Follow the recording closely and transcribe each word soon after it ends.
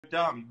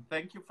Dom,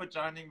 thank you for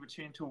joining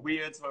Between Two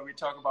Wheels, where we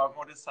talk about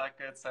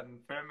motorcycles and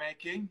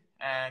filmmaking.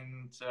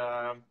 And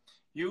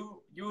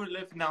you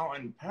live now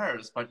in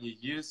Paris, but you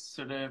used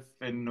to live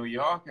in New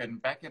York.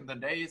 And back in the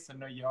days in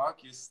New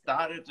York, you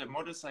started a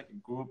motorcycle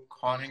group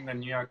calling the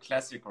New York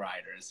Classic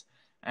Riders.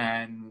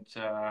 And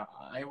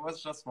I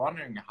was just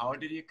wondering, how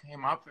did you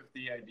came up with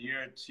the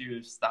idea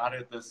to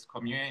start this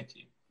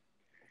community?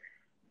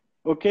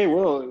 Okay,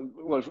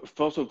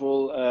 first of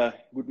all,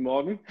 good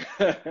morning.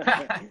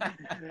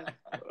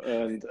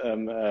 And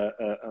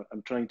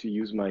I'm trying to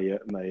use my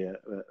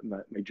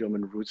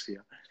German roots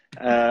here,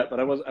 but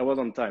I was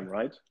on time,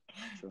 right?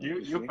 So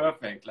You're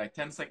perfect. Like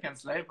 10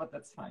 seconds late, but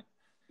that's fine.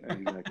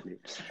 Exactly.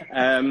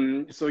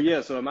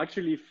 So I'm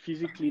actually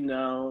physically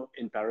now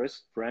in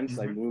Paris, France.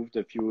 I moved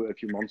a few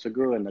months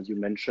ago, and as you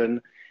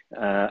mentioned,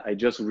 I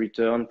just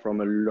returned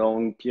from a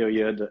long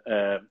period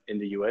in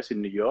the US,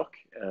 in New York,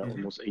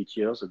 almost 8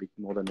 years, a bit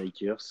more than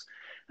 8 years.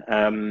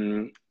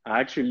 I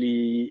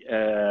actually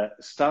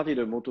started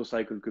a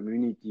motorcycle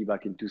community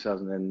back in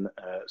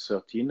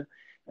 2013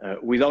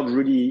 without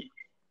really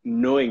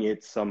knowing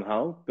it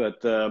somehow,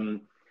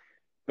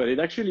 but it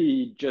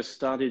actually just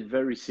started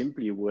very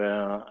simply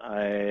where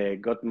I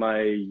got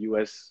my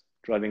US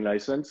driving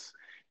license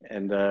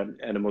and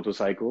a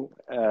motorcycle.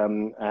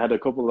 I had a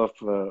couple of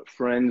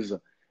friends,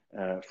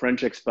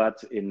 French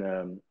expats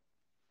in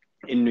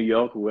New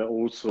York, who were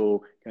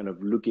also kind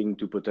of looking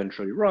to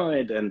potentially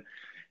ride. And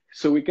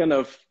so we kind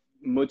of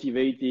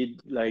motivated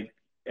like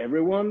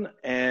everyone.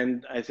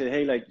 And I said,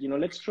 hey,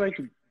 let's try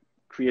to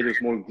create a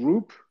small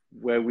group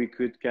where we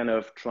could kind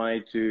of try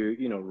to,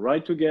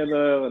 ride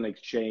together and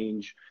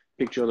exchange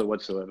pictures or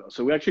whatsoever.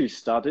 So we actually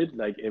started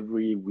like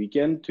every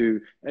weekend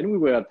and we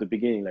were at the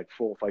beginning like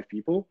 4 or 5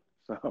 people.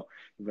 So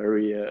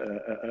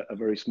a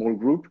very small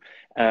group,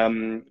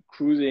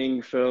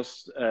 cruising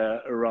first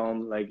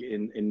around like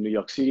in New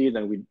York City.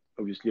 Then we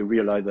obviously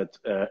realized that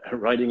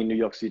riding in New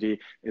York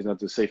City is not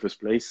the safest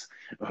place,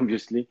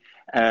 obviously.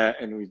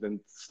 And we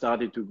then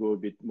started to go a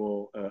bit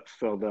more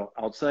further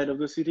outside of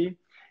the city.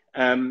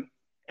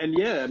 And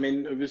yeah, I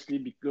mean, obviously,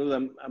 because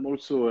I'm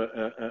also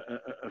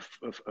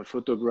a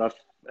photograph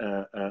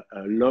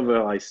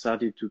lover, I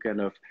started to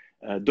kind of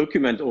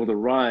document all the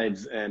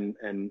rides and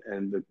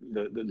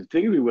the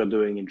thing we were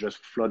doing and just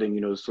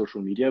flooding,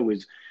 social media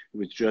with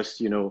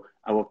just,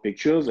 our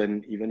pictures.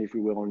 And even if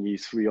we were only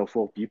 3 or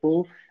 4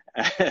 people,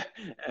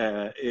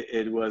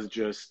 it was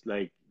just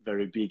like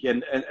very big.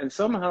 And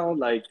somehow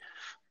like,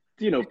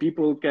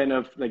 people kind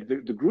of like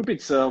the group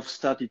itself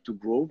started to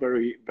grow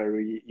very,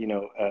 very,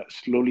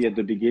 slowly at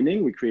the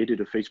beginning. We created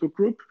a Facebook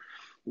group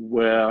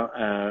where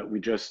we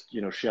just,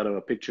 shared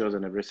our pictures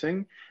and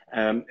everything.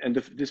 And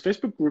this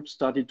Facebook group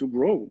started to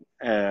grow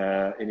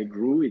and it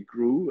grew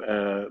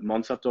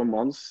months after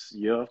months,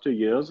 year after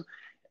years.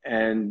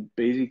 And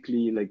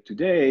basically like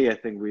today, I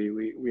think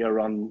we are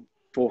around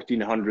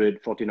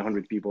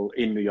 1,400 people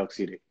in New York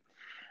City.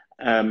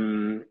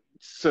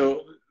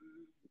 So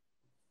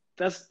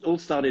that's all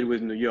started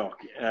with New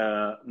York.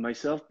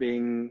 Myself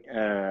being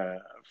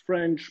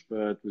French,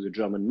 but with a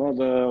German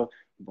mother,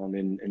 born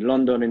in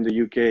London, in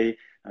the UK.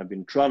 I've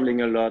been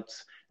traveling a lot.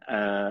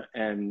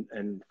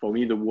 And for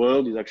me, the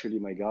world is actually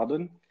my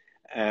garden.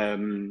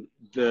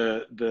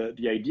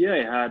 The idea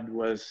I had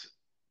was,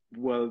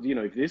 well,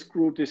 if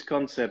this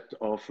concept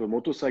of a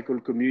motorcycle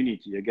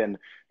community, again,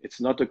 it's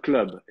not a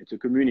club, it's a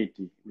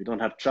community. We don't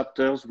have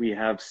chapters, we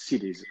have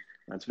cities.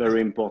 That's very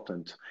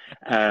important.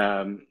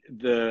 Because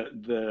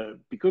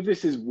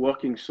this is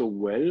working so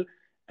well,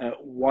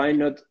 why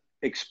not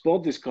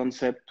export this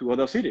concept to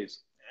other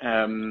cities?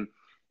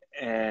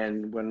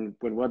 And when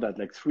was that?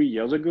 Like 3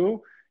 years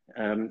ago,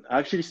 I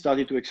actually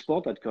started to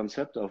export that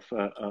concept of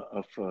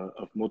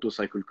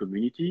motorcycle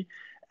community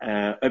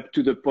up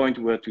to the point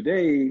where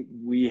today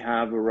we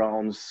have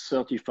around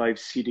 35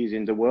 cities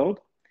in the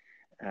world,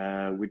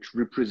 which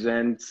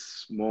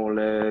represents more or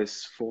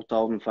less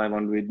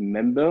 4,500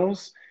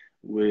 members,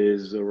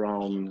 with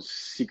around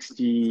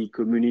 60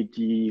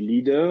 community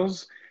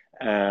leaders.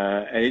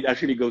 And it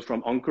actually goes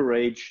from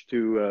Anchorage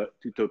to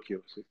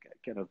Tokyo. So it's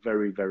kind of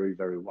very, very,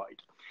 very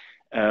wide.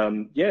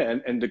 Yeah,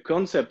 and the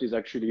concept is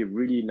actually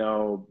really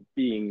now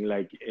being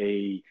like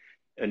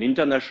an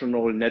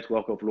international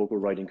network of local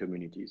riding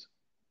communities,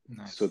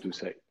 Nice. so to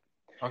say.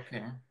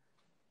 Okay.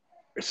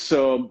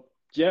 So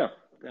yeah,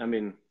 I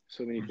mean,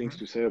 so many things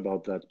to say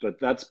about that, but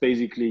that's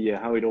basically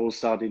how it all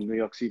started in New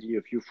York City,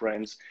 a few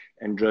friends,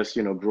 and just,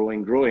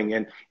 growing.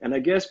 And I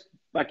guess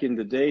back in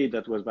the day,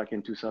 that was back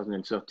in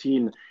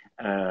 2013.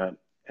 And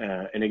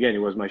again,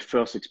 it was my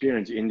first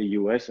experience in the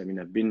US. I mean,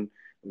 I've been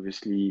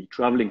obviously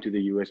traveling to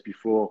the US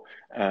before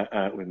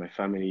with my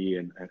family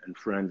and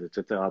friends,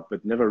 etc.,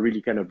 but never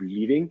really kind of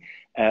leaving.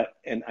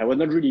 And I was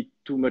not really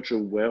too much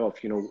aware of,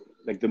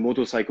 like the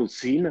motorcycle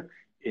scene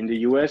in the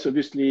US.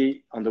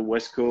 Obviously on the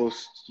West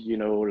Coast,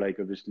 like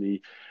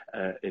obviously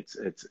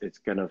it's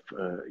kind of,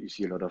 you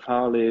see a lot of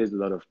Harleys, a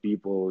lot of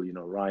people,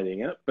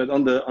 riding it. But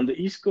on the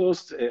East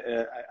Coast,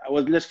 I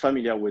was less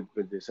familiar with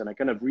this. And I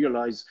kind of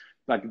realized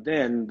back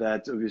then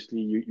that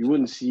obviously you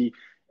wouldn't see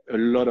a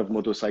lot of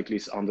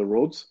motorcyclists on the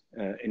roads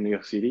in New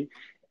York City.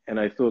 And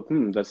I thought,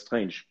 that's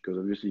strange, because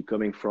obviously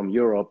coming from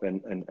Europe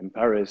and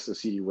Paris, a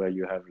city where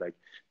you have like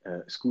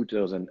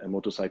scooters and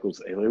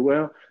motorcycles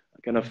everywhere, I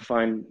kind of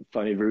find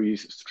it very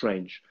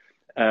strange.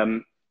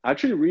 I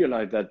actually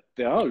realized that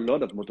there are a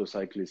lot of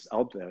motorcyclists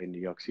out there in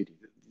New York City.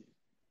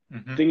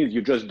 The thing is,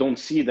 you just don't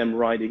see them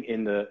riding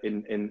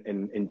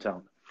in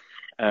town.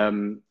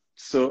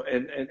 So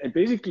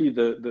basically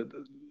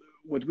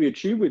what we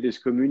achieved with this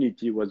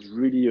community was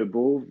really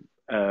above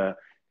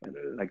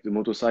like the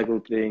motorcycle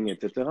thing,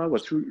 etc.,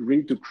 was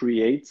really to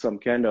create some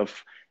kind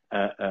of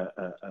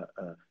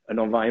an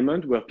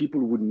environment where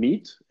people would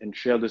meet and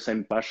share the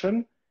same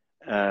passion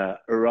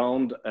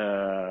around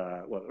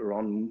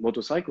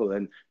motorcycle,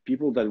 and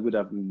people that would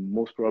have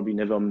most probably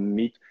never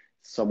meet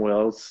somewhere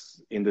else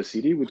in the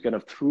city would kind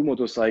of through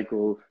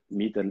motorcycle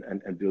meet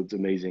and build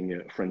amazing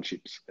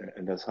friendships.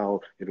 And that's how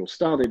it all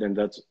started. And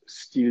that's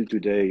still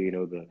today, you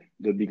know,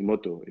 the big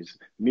motto is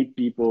meet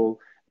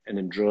people and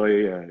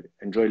enjoy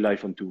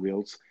life on two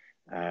wheels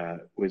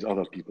with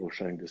other people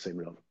sharing the same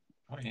love.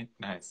 Okay,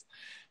 nice.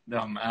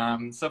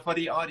 So for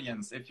the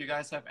audience, if you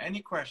guys have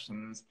any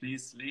questions,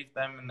 please leave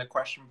them in the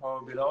question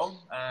poll below.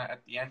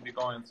 At the end, we're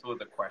going through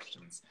the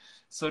questions.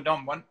 So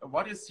Dom,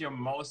 what is your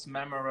most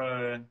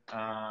memorable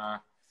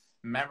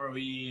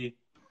memory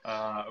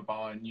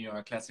about New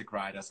York Classic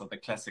Riders or the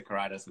Classic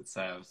Riders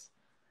itself?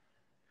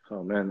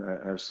 Oh man,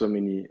 I have so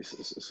many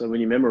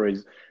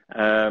memories.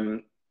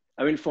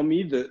 I mean, for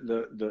me,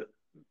 the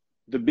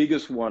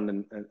biggest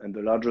one and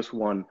the largest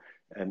one,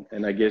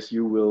 and I guess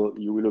you will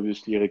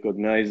obviously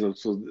recognize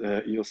also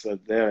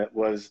yourself there,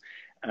 was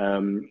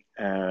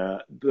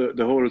the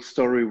whole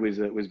story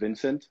with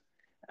Vincent,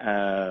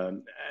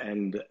 and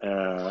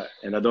I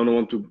don't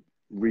want to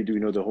redo, you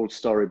know, the whole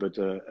story, but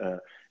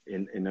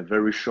in a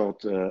very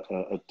short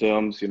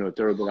terms, you know, a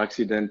terrible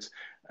accident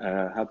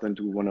happened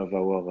to one of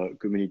our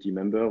community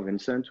members,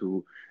 Vincent,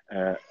 who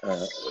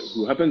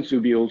happens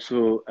to be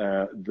also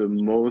the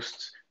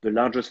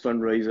largest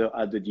fundraiser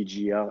at the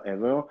DGR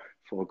ever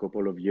for a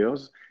couple of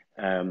years.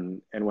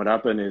 And what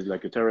happened is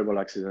like a terrible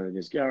accident in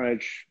his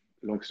garage.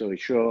 Long story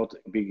short,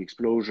 a big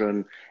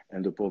explosion,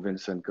 and the poor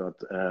Vincent got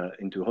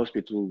into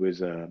hospital with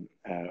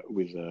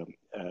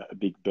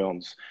big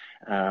burns.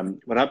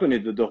 What happened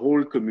is that the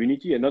whole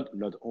community, and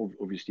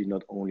obviously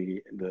not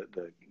only the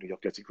New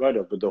York Classic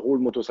Riders, but the whole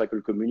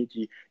motorcycle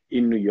community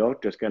in New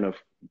York just kind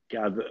of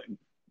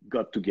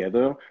got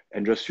together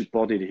and just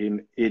supported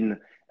him in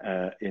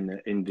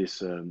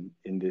this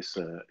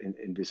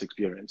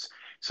experience.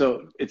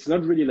 So it's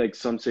not really like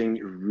something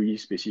really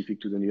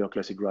specific to the New York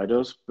Classic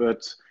Riders,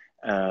 but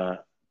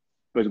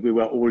we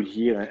were all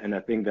here, and I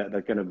think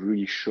that kind of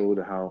really showed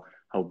how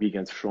big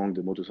and strong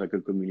the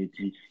motorcycle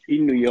community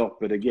in New York.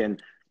 But again,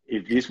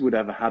 if this would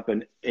have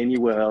happened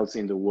anywhere else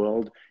in the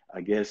world,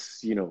 I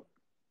guess, you know,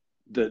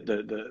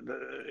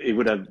 it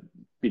would have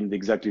been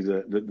exactly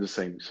the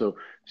same. So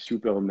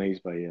super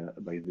amazed by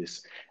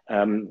this.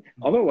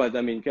 Otherwise,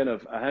 I mean, kind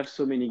of, I have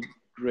so many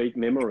great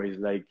memories,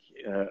 like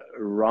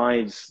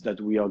rides that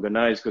we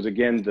organize, because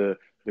again, the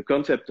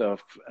concept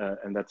of,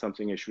 and that's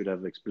something I should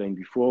have explained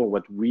before,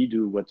 what we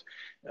do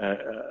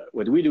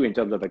in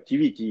terms of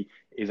activity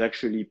is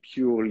actually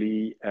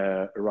purely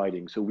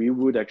riding. So we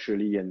would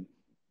actually, and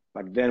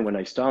back then when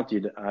I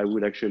started, I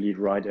would actually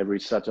ride every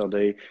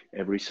Saturday,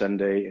 every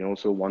Sunday, and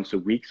also once a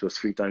week, so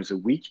 3 times a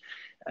week.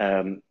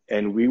 And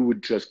we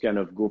would just kind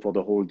of go for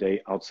the whole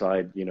day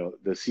outside, you know,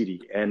 the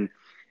city. And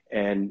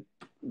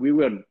we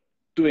were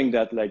doing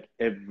that like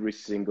every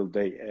single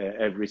day,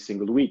 every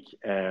single week,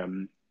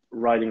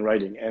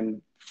 riding.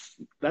 And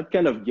that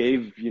kind of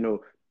gave, you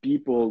know,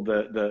 people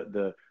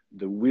the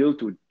will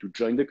to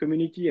join the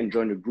community and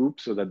join a group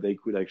so that they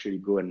could actually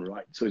go and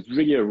ride. So it's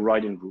really a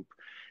riding group.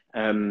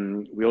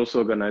 We also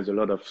organize a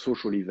lot of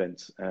social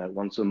events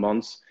once a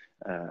month,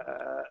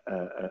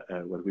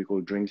 what we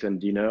call drinks and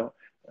dinner.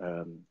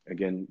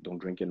 Again, don't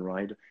drink and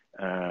ride,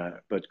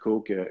 but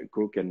Coke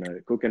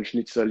and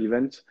Schnitzel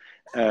event.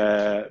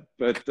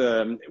 But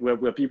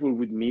where people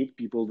would meet,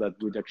 people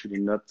that would actually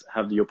not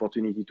have the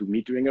opportunity to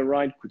meet during a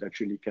ride could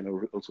actually kind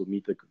of also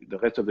meet the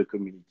rest of the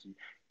community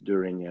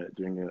during a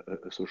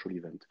social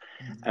event.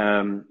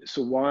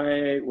 So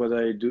why was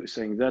I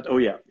saying that? Oh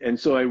yeah, and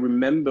so I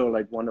remember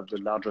like one of the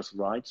largest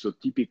rides. So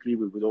typically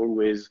we would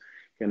always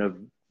kind of,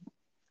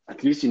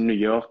 at least in New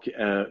York,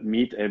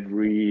 meet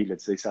every,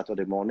 let's say,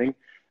 Saturday morning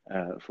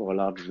for a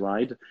large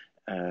ride,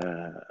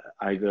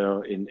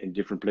 either in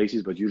different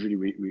places, but usually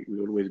we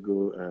always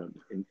go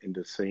in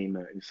the same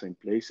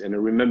place. And I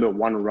remember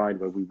one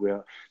ride where we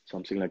were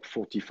something like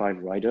 45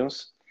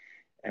 riders.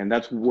 And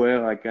that's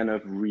where I kind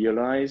of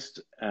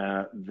realized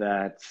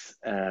that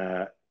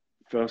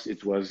first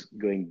it was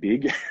going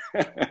big,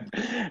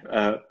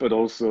 but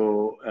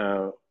also,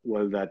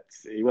 well, that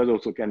it was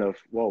also kind of,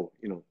 wow,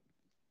 you know,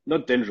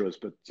 not dangerous,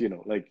 but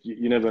like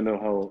you never know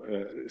how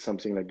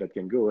something like that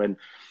can go. And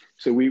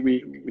so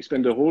we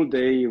spent the whole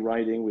day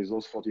riding with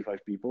those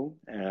 45 people.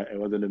 It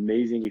was an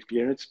amazing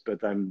experience,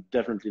 but I'm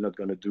definitely not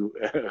going to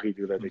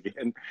redo that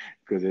again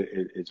because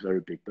it's very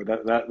big.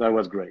 But that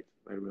was great.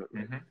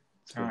 Mm-hmm.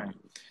 So, All right.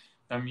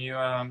 You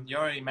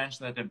already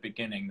mentioned at the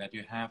beginning that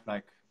you have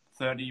like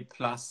 30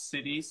 plus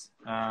cities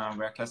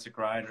where classic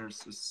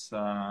riders is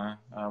where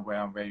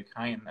you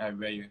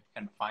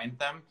can find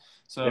them.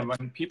 So yeah.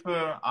 when people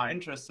are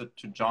interested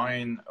to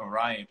join a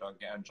ride or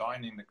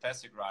joining the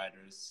classic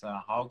riders,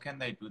 how can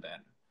they do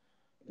that?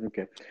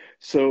 Okay.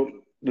 So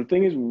the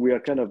thing is, we are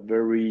kind of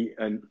very,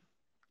 and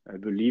I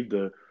believe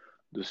the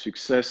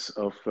success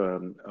of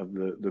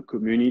the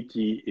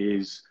community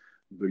is,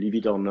 believe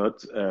it or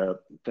not,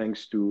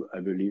 thanks to, I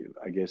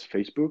guess,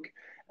 Facebook.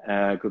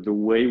 Because the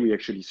way we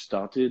actually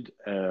started,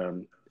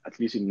 at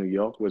least in New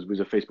York, was with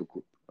a Facebook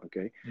group.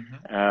 Okay.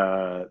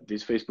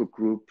 This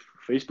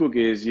Facebook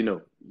is,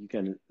 you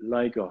can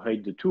like or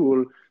hate the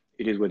tool.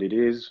 It is what it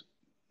is.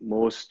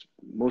 Most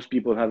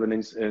people have a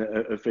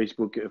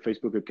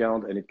Facebook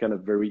account, and it's kind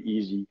of very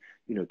easy,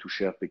 to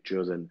share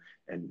pictures and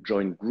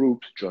join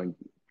groups, join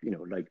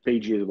like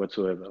pages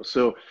whatsoever.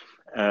 So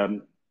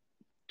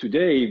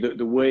today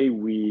the way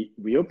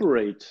we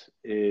operate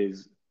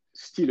is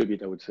still a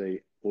bit, I would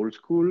say, old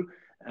school.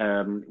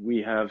 We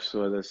have,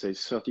 so as I say,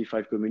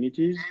 35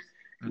 communities,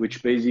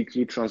 which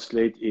basically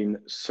translate in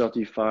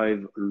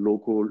 35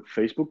 local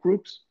Facebook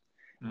groups.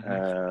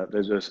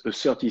 There's a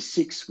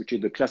 36, which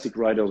is the classic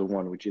riders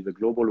one, which is the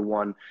global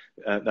one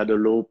that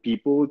allow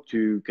people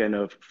to kind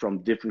of from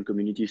different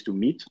communities to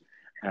meet.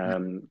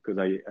 Because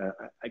I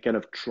kind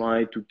of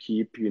try to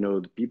keep,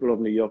 the people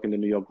of New York in the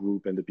New York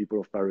group and the people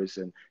of Paris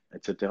and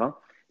etc.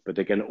 But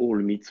they can all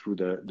meet through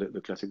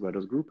the Classic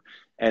Riders group.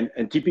 And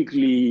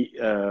typically,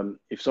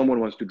 if someone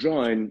wants to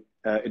join,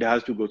 it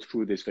has to go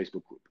through this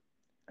Facebook group.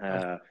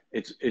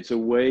 It's a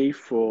way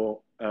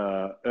for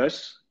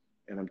us,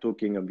 and I'm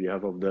talking on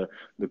behalf of the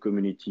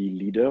community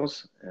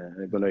leaders.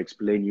 I'm going to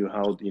explain you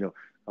how the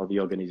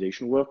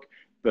organization work,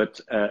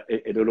 but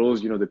it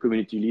allows the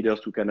community leaders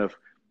to kind of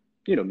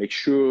make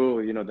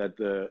sure that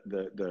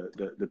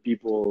the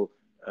people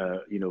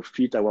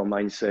fit our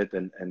mindset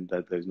and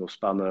that there's no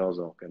spammers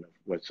or kind of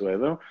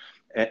whatsoever.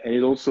 And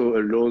it also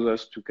allows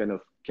us to kind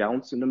of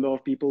count the number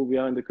of people we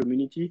are in the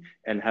community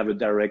and have a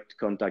direct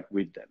contact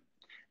with them.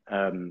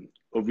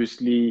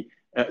 Obviously,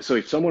 so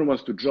if someone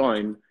wants to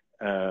join,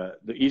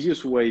 the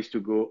easiest way is to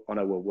go on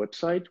our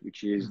website,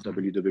 which is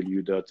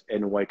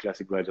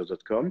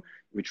www.nyclassicriders.com,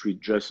 which we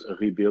just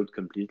rebuilt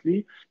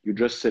completely. You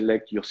just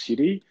select your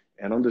city,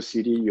 and on the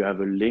city, you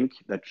have a link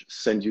that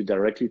sends you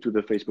directly to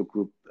the Facebook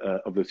group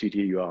of the city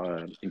you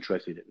are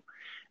interested in.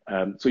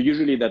 So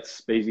usually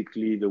that's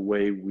basically the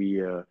way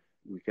you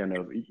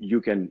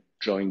can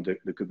join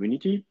the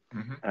community.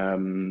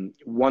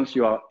 Once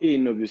you are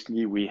in,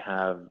 obviously we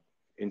have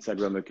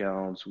Instagram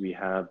accounts. We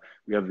have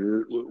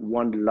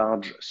one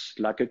large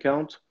Slack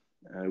account.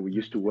 We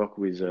used to work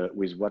with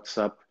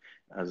WhatsApp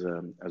as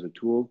a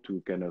tool to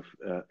kind of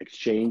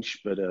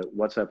exchange, but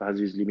WhatsApp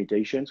has its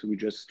limitations. So we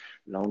just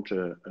launched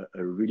a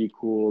really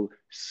cool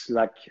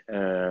Slack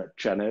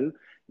channel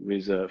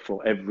with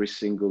for every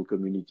single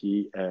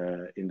community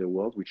in the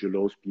world, which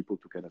allows people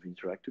to kind of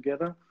interact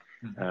together.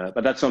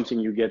 But that's something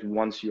you get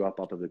once you are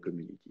part of the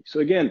community. So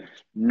again,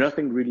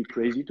 nothing really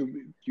crazy.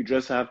 You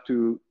just have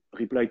to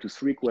reply to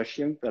 3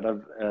 questions that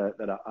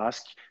are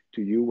asked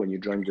to you when you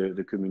join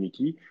the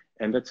community,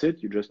 and that's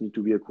it. You just need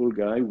to be a cool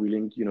guy,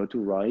 willing, to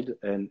ride,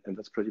 and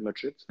that's pretty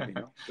much it.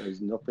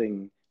 There's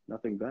nothing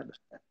bad.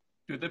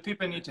 Do the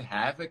people need to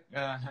have a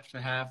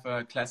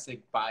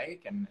classic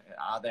bike, and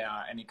are there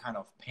any kind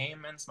of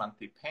payments,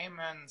 monthly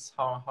payments?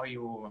 How do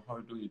you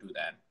do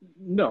that?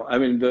 No, I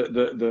mean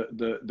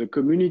the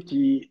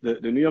community, the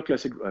New York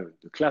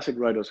the classic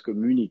riders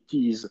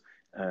communities,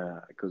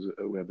 because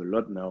we have a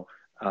lot now,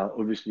 are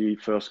obviously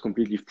first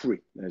completely free.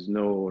 There's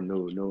no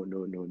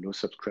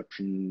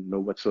subscription, no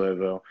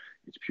whatsoever.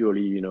 It's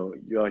purely,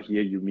 you are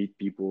here, you meet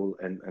people,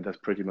 and that's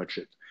pretty much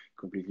it,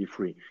 completely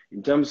free.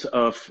 In terms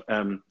of,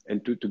 and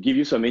to give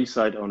you some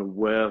insight on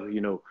where,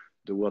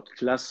 the word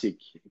classic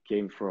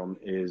came from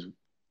is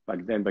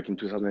back in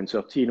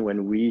 2013,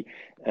 when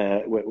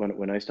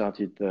when I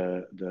started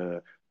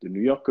the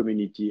New York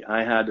community,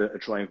 I had a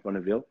Triumph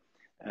Bonneville.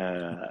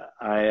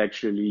 I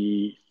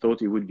actually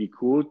thought it would be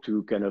cool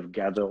to kind of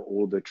gather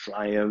all the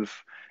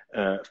Triumph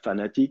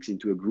fanatics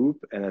into a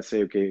group, and I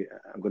say, okay,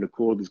 I'm going to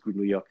call this group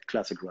New York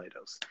Classic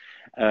Riders.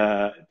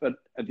 But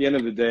at the end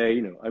of the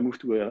day, I moved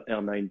to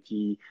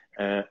R90.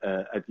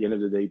 At the end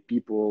of the day,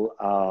 people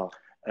are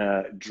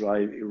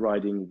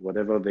riding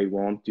whatever they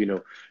want.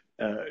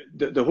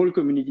 The whole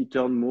community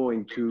turned more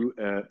into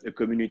a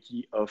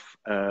community of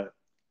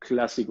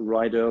classic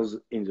riders,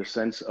 in the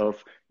sense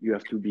of you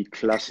have to be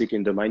classic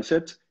in the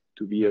mindset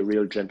to be a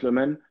real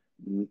gentleman,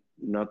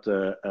 not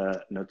a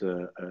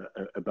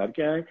bad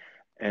guy,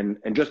 and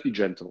just be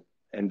gentle.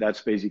 And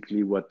that's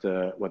basically what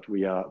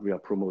we are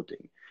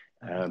promoting.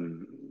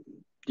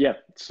 Yeah,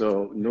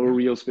 so no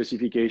real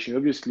specification.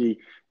 Obviously,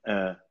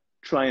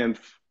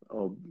 Triumph,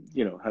 or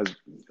has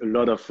a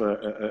lot of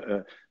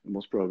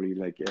most probably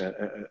like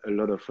a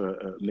lot of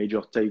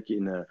major take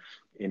in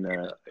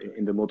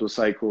the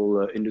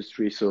motorcycle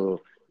industry.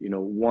 So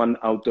one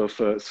out of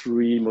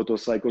three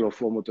motorcycle or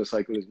four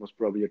motorcycle is most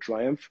probably a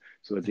Triumph.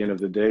 So at the end of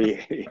the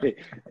day,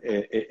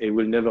 it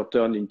will never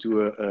turn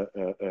into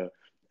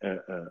a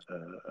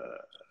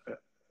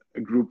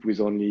group with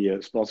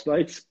only sports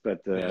bikes.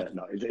 But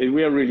no,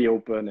 we are really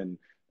open, and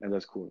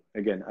that's cool.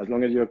 Again, as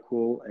long as you're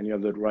cool and you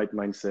have the right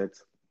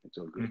mindset, it's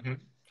all good. Mm-hmm.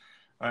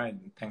 All right,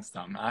 thanks,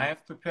 Tom. I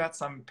have prepared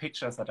some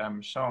pictures that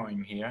I'm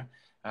showing here.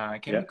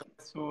 Can you go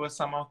through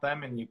some of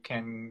them, and you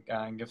can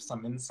give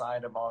some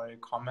insight about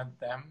it, comment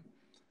them?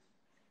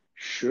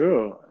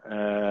 Sure.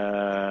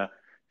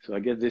 So I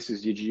guess this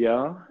is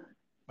DGR.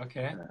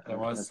 Okay, there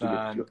was.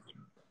 I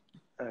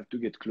have to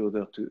get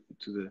closer to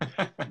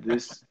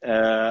this.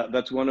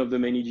 That's one of the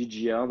many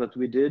DGR that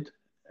we did.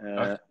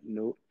 Okay.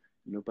 No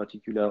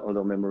particular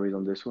other memories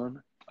on this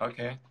one.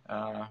 Okay.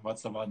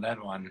 What's about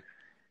that one?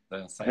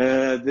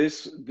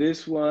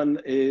 This one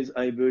is,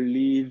 I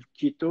believe,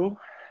 Quito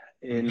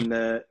in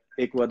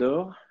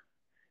Ecuador.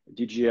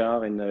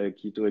 DGR in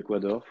Quito,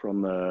 Ecuador,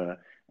 from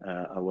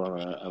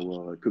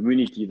our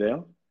community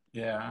there.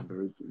 Yeah.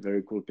 Very,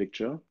 very cool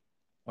picture.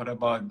 What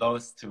about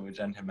those two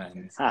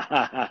gentlemen?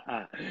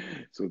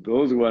 So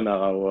those one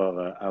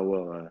are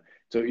our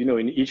so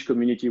in each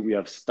community we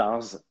have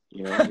stars.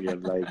 We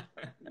have like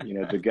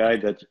the guy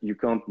that you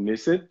can't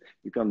miss.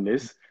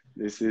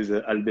 This is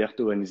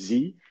Alberto and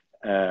Z.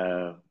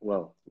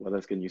 Well, what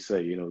else can you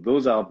say?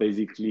 Those are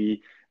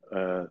basically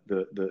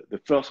the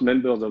first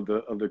members of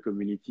the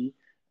community.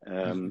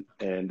 And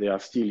they are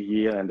still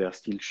here, and they're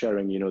still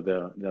sharing,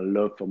 their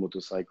love for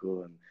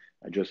motorcycle. And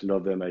I just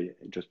love them. I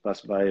just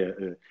passed by,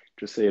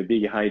 just say a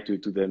big hi to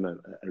them.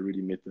 I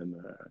really met them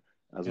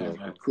as well.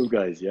 Nice. Cool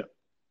guys, yeah.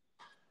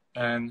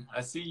 And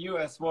I see you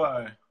as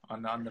well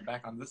on the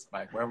back on this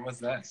bike. Where was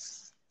that?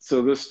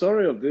 So the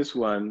story of this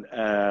one.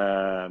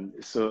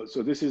 So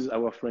this is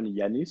our friend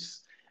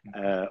Yanis,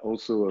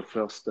 also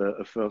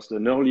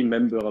an early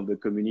member of the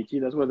community.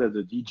 That was at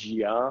the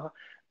DGR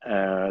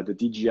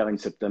in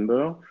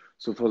September.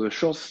 So for the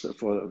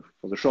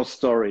short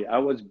story, I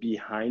was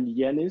behind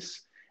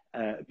Yanis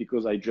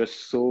because I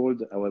just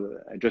sold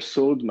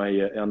my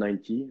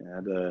R90. I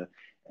had a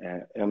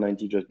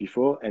R90 just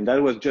before, and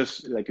that was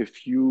just like a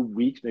few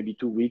weeks, maybe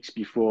 2 weeks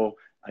before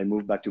I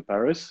moved back to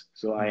Paris.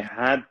 So I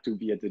had to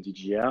be at the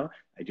DGR.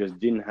 I just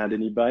didn't have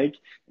any bike,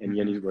 and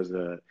Yanis was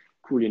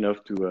cool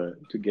enough to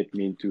get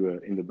me in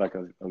the back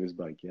of his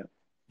bike. Yeah.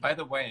 By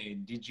the way,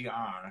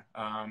 DGR.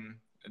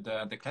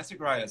 The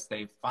classic riders,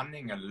 they're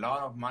funding a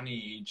lot of money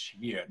each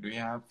year. Do you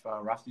have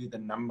roughly the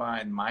number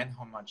in mind,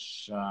 how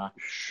much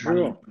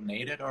money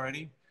donated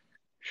already?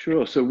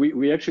 Sure. So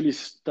we actually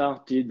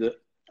started,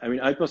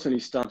 I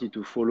personally started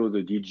to follow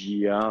the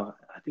DGR.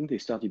 I think they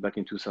started back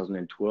in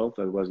 2012.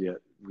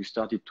 We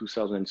started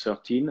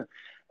 2013.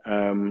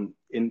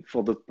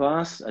 For the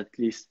past at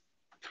least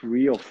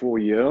 3 or 4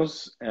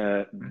 years,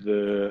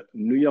 the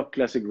New York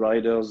Classic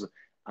Riders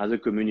as a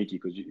community,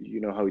 because you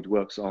know how it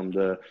works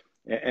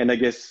and I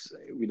guess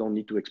we don't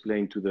need to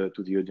explain to the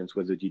audience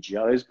what the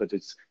DGR is, but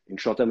it's in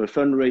short term a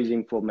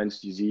fundraising for men's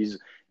disease,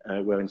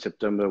 where in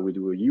September we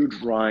do a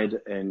huge ride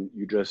and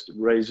you just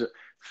raise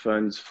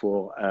funds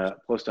for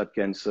prostate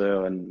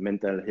cancer and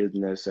mental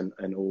illness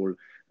and all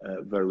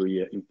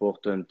very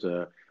important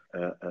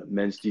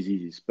men's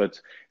diseases. But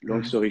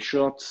long story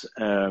short,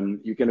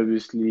 you can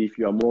obviously, if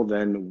you are more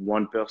than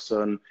one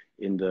person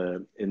on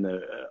the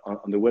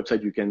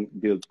website, you can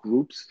build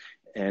groups.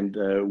 And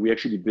we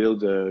actually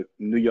built a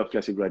New York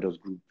Classic Riders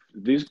group.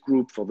 This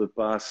group for the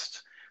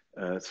past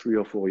 3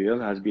 or 4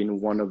 years has been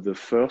one of the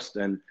first,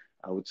 and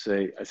I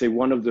say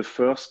one of the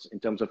first in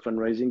terms of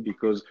fundraising,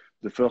 because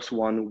the first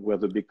one were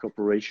the big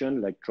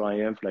corporation like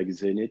Triumph, like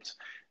Zenith,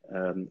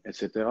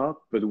 etc.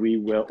 But we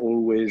were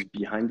always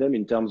behind them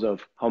in terms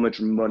of how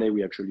much money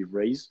we actually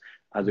raised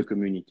as a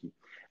community.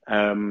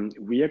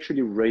 We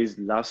actually raised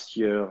last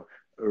year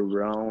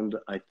around,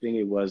 I think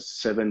it was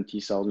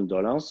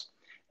 $70,000.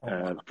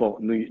 For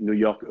New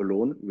York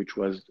alone, which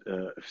was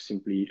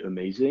simply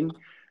amazing.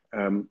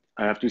 I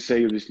have to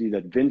say, obviously,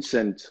 that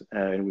Vincent,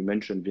 and we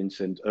mentioned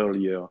Vincent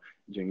earlier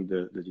during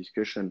the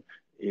discussion,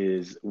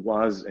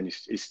 was and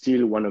is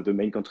still one of the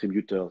main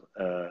contributors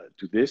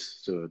to this.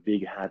 So a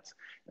big hat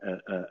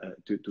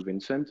to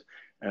Vincent.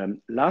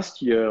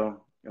 Last year,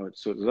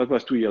 so that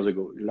was 2 years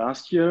ago.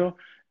 Last year,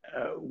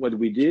 what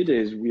we did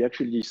is we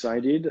actually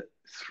decided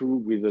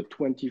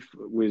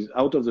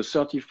out of the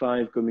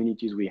 35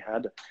 communities we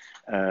had,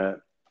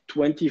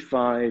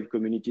 25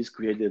 communities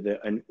created their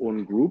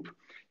own group.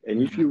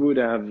 And if you would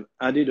have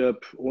added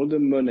up all the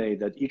money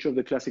that each of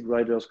the Classic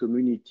Riders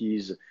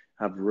communities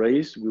have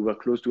raised, we were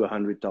close to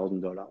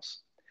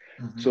 $100,000.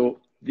 So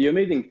the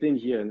amazing thing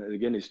here, and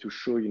again, is to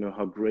show,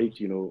 how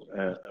great,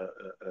 a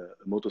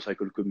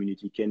motorcycle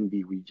community can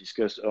be. We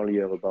discussed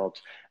earlier about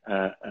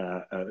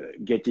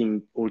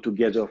getting all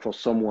together for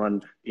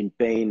someone in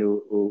pain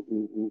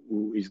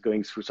who is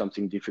going through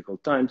something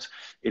difficult times.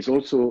 It's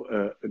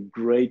also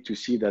great to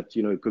see that,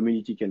 a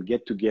community can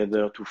get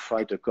together to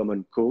fight a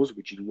common cause,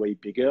 which is way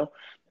bigger,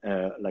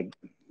 like,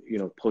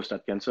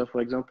 prostate cancer,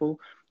 for example,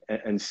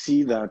 and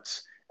see that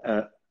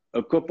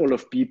a couple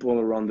of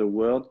people around the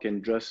world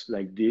can just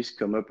like this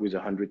come up with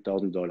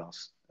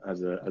 $100,000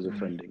 as a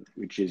funding,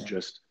 which is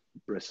just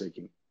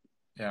breathtaking.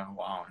 Yeah,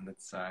 wow, and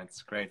it's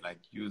great, like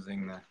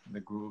using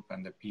the group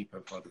and the people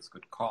for this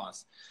good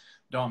cause.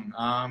 Dom,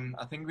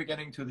 I think we're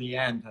getting to the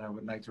end, and I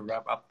would like to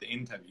wrap up the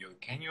interview.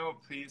 Can you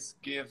please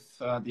give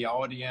the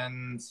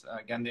audience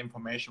again the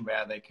information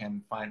where they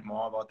can find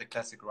more about the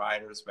classic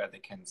riders, where they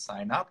can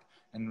sign up,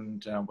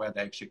 and where they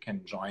actually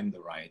can join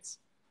the rides?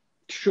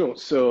 Sure.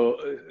 So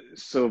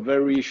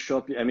very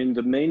shortly, I mean,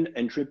 the main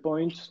entry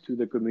point to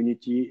the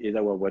community is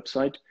our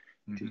website,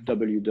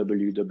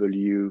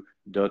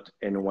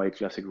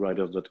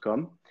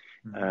 www.nyclassicriders.com.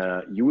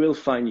 You will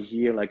find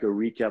here like a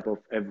recap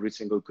of every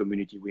single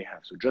community we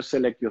have. So just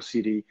select your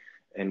city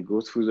and go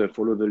through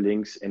follow the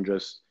links and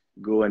just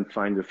go and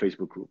find the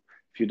Facebook group.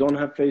 If you don't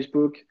have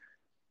Facebook,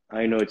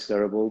 I know it's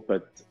terrible,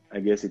 but I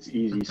guess it's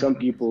easy. Some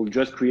people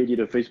just created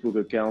a Facebook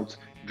account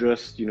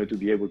just, to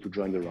be able to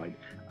join the ride.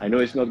 I know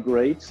it's not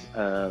great.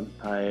 I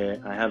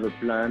have a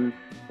plan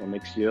for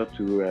next year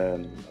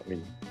to,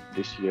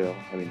 this year,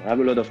 I have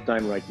a lot of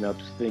time right now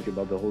to think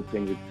about the whole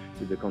thing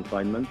with the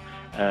confinement,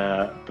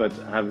 but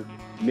I have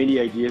many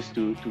ideas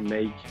to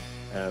make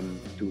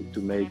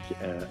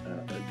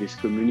this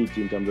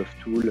community in terms of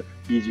tool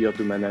easier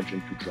to manage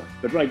and to join.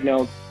 But right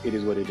now, it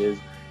is what it is.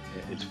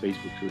 It's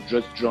Facebook. So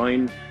just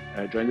join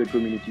the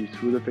community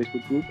through the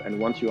Facebook group. And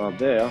once you are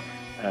there,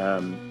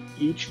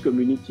 each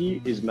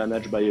community is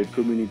managed by a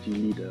community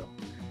leader,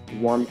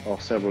 one or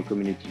several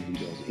community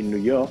leaders. In New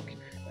York,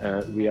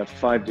 we have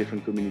 5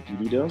 different community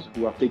leaders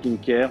who are taking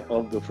care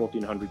of the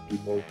 1,400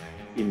 people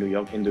in New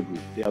York in the group.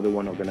 They are the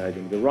one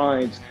organizing the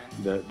rides,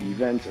 the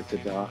events,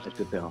 etc.,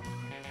 etc.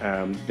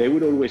 They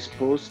would always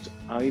post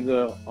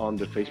either on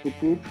the Facebook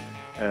group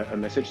a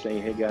message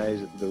saying, hey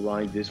guys, the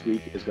ride this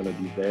week is going to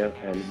be there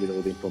and with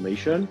all the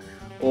information,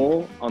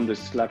 or on the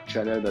Slack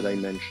channel that I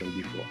mentioned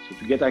before. So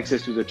to get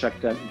access to the Slack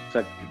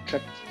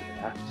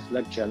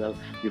channel,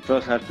 you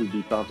first have to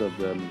be part of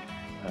the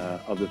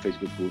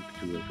Facebook group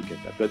to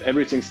get that. But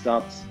everything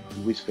starts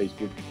with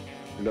Facebook,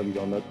 love it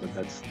or not, but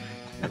that's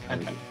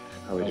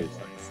how it is.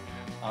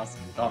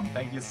 Awesome. Dom,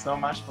 thank you so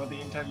much for the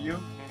interview.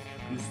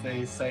 Please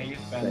stay safe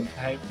and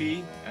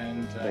happy.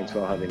 And thanks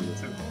for having me.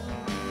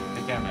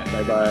 Take care, man.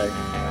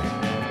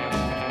 Bye-bye.